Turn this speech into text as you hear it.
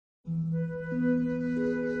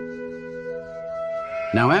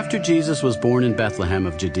Now after Jesus was born in Bethlehem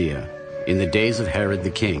of Judea, in the days of Herod the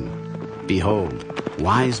king, behold,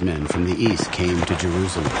 wise men from the east came to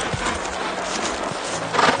Jerusalem.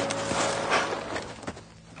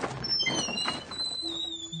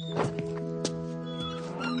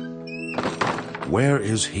 Where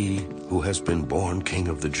is he who has been born King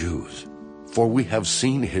of the Jews? For we have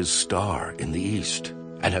seen his star in the east,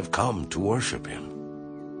 and have come to worship him.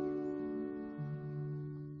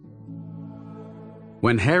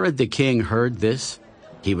 When Herod the king heard this,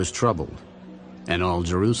 he was troubled, and all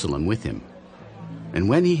Jerusalem with him. And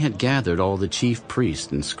when he had gathered all the chief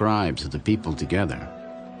priests and scribes of the people together,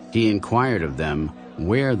 he inquired of them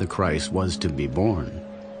where the Christ was to be born.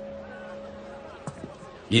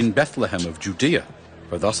 In Bethlehem of Judea,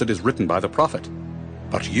 for thus it is written by the prophet,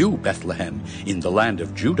 But you, Bethlehem, in the land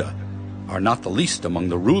of Judah, are not the least among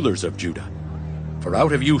the rulers of Judah. For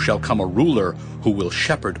out of you shall come a ruler who will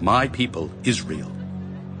shepherd my people Israel.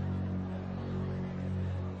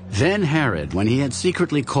 Then Herod, when he had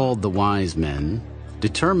secretly called the wise men,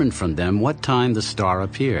 determined from them what time the star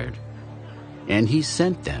appeared. And he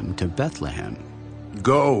sent them to Bethlehem.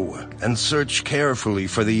 Go and search carefully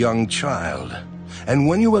for the young child. And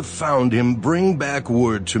when you have found him, bring back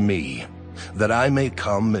word to me, that I may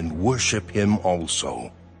come and worship him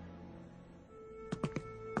also.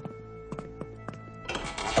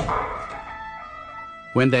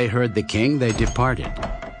 When they heard the king, they departed.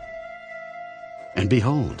 And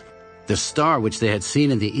behold, the star which they had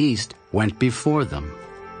seen in the east went before them,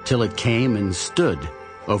 till it came and stood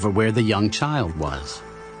over where the young child was.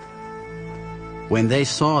 When they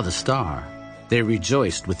saw the star, they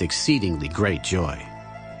rejoiced with exceedingly great joy.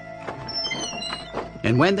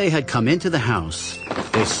 And when they had come into the house,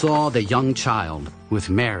 they saw the young child with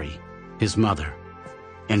Mary, his mother,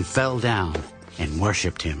 and fell down and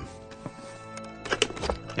worshipped him.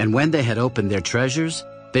 And when they had opened their treasures,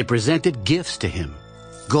 they presented gifts to him,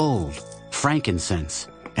 gold, frankincense,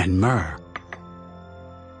 and myrrh.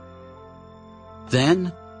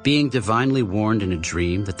 Then, being divinely warned in a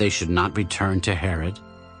dream that they should not return to Herod,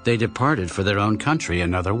 they departed for their own country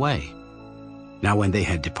another way. Now when they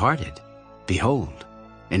had departed, behold,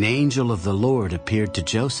 an angel of the Lord appeared to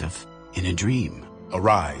Joseph in a dream.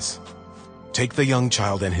 Arise, take the young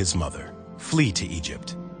child and his mother, flee to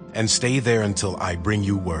Egypt, and stay there until I bring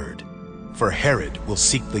you word. For Herod will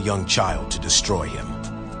seek the young child to destroy him.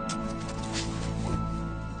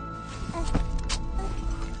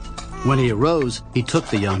 When he arose, he took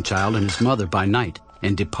the young child and his mother by night,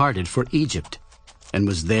 and departed for Egypt, and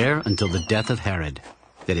was there until the death of Herod,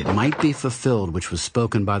 that it might be fulfilled which was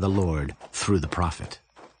spoken by the Lord through the prophet.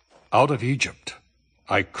 Out of Egypt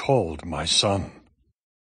I called my son.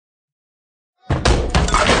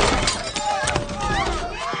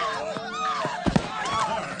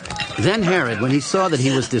 Then Herod, when he saw that he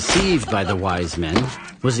was deceived by the wise men,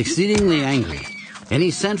 was exceedingly angry. And he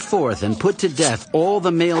sent forth and put to death all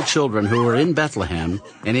the male children who were in Bethlehem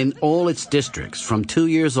and in all its districts from 2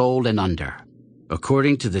 years old and under,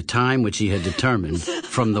 according to the time which he had determined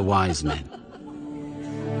from the wise men.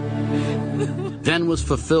 Then was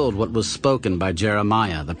fulfilled what was spoken by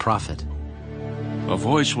Jeremiah the prophet. A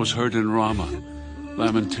voice was heard in Ramah,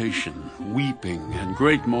 lamentation, weeping, and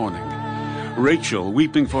great mourning. Rachel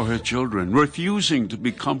weeping for her children, refusing to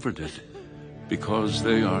be comforted, because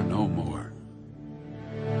they are no more.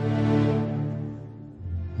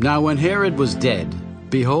 Now when Herod was dead,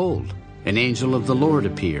 behold, an angel of the Lord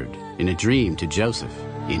appeared in a dream to Joseph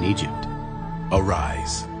in Egypt.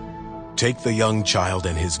 Arise, take the young child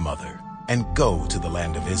and his mother, and go to the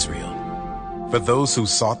land of Israel. For those who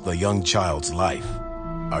sought the young child's life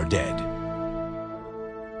are dead.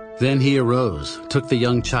 Then he arose, took the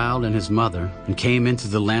young child and his mother, and came into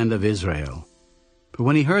the land of Israel. But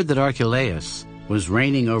when he heard that Archelaus was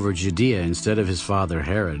reigning over Judea instead of his father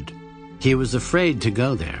Herod, he was afraid to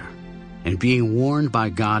go there, and being warned by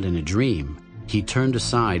God in a dream, he turned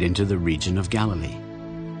aside into the region of Galilee.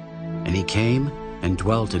 And he came and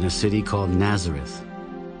dwelt in a city called Nazareth,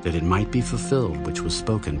 that it might be fulfilled which was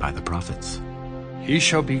spoken by the prophets. He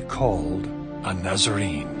shall be called a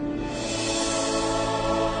Nazarene.